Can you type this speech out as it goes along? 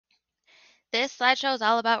This slideshow is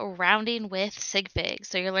all about rounding with sig figs.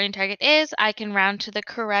 So your learning target is I can round to the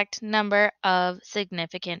correct number of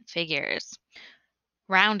significant figures.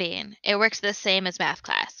 Rounding, it works the same as math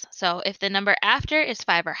class. So if the number after is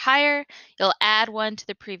 5 or higher, you'll add 1 to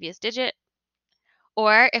the previous digit.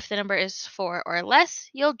 Or if the number is 4 or less,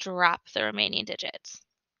 you'll drop the remaining digits.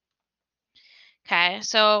 Okay,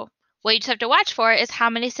 so what you just have to watch for is how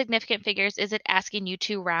many significant figures is it asking you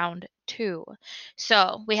to round to.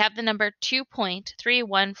 So we have the number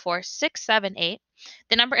 2.314678.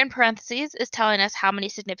 The number in parentheses is telling us how many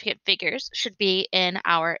significant figures should be in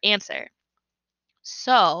our answer.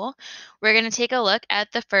 So we're going to take a look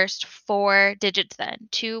at the first 4 digits then,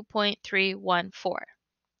 2.314.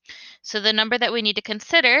 So the number that we need to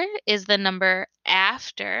consider is the number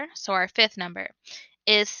after, so our fifth number.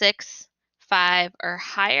 Is 6, 5, or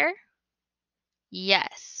higher?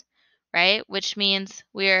 Yes, right? Which means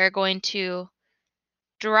we are going to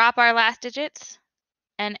drop our last digits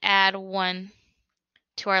and add 1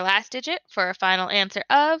 to our last digit for a final answer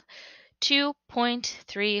of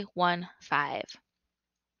 2.315.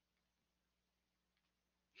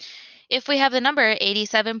 If we have the number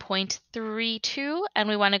 87.32 and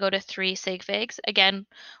we want to go to 3 sig figs, again,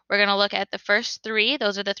 we're going to look at the first 3.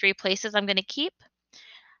 Those are the 3 places I'm going to keep.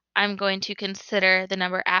 I'm going to consider the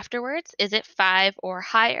number afterwards. Is it 5 or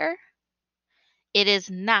higher? It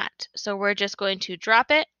is not. So we're just going to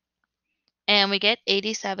drop it and we get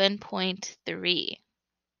 87.3.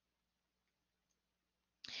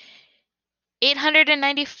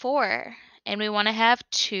 894, and we want to have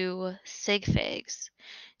 2 sig figs.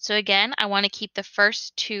 So again, I want to keep the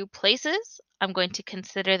first 2 places. I'm going to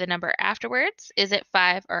consider the number afterwards. Is it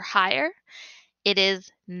 5 or higher? It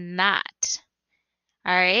is not.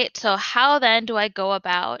 All right, so how then do I go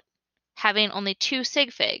about having only 2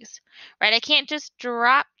 sig figs? Right, I can't just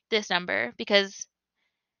drop this number because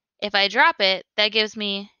if I drop it, that gives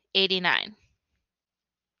me 89.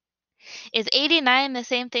 Is 89 the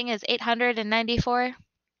same thing as 894?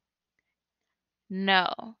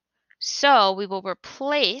 No. So we will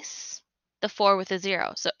replace the 4 with a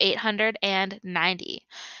 0, so 890.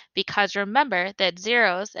 Because remember that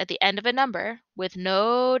zeros at the end of a number with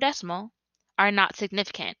no decimal are not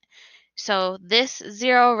significant. So this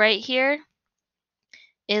 0 right here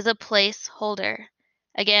is a placeholder.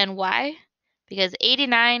 Again, why? Because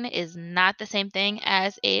 89 is not the same thing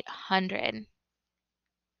as 800.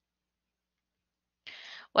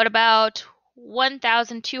 What about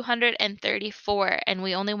 1,234? And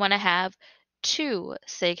we only want to have 2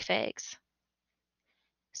 sig figs.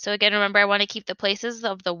 So again, remember I want to keep the places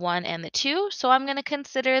of the 1 and the 2, so I'm going to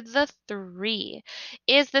consider the 3.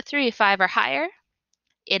 Is the 3 5 or higher?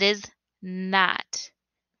 It is not.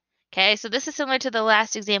 Okay, so this is similar to the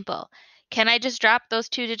last example. Can I just drop those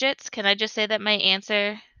 2 digits? Can I just say that my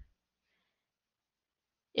answer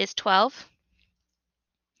is 12?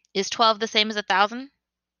 Is 12 the same as 1,000?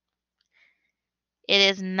 It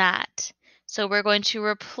is not. So we're going to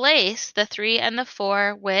replace the 3 and the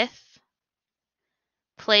 4 with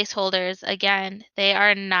placeholders. Again, they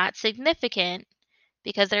are not significant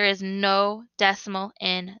because there is no decimal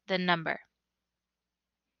in the number.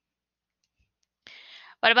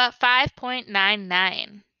 What about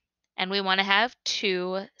 5.99? And we want to have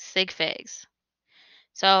 2 sig figs.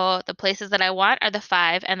 So the places that I want are the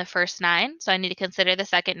 5 and the first 9. So I need to consider the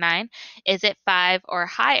second 9. Is it 5 or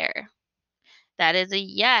higher? That is a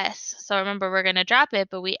yes. So remember, we're going to drop it,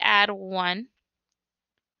 but we add 1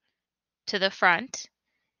 to the front.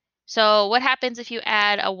 So what happens if you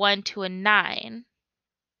add a 1 to a 9?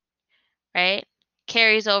 Right?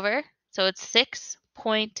 Carries over. So it's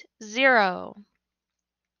 6.0.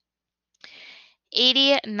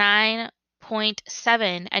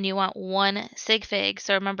 89.7, and you want 1 sig fig.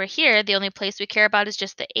 So remember here, the only place we care about is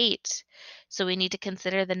just the 8. So we need to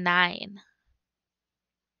consider the 9.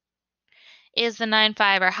 Is the 9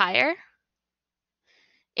 5 or higher?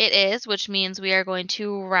 It is, which means we are going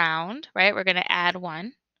to round, right? We're going to add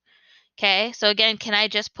 1. Okay, so again, can I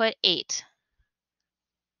just put 8?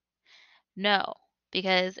 No,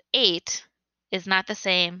 because 8 is not the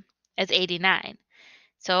same as 89.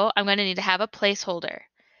 So I'm going to need to have a placeholder.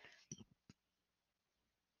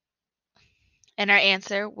 And our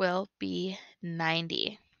answer will be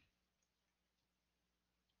 90.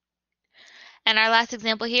 And our last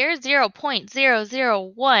example here,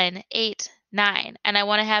 0.00189. And I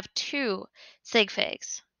want to have 2 sig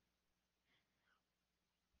figs.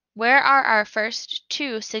 Where are our first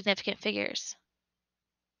 2 significant figures?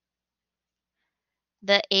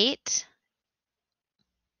 The 8,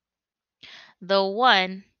 the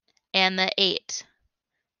 1, and the 8.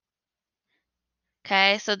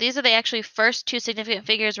 Okay, so these are the actually first two significant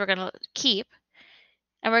figures we're going to keep.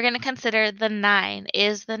 And we're going to consider the 9.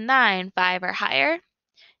 Is the 9 5 or higher?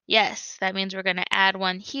 Yes, that means we're going to add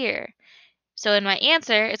 1 here. So in my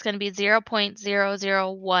answer, it's going to be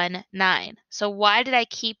 0.0019. So why did I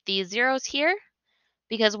keep these zeros here?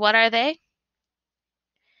 Because what are they?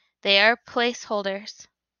 They are placeholders,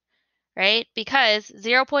 right? Because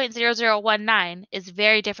 0.0019 is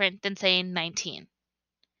very different than saying 19.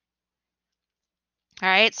 All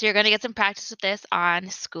right, so you're going to get some practice with this on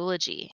Schoology.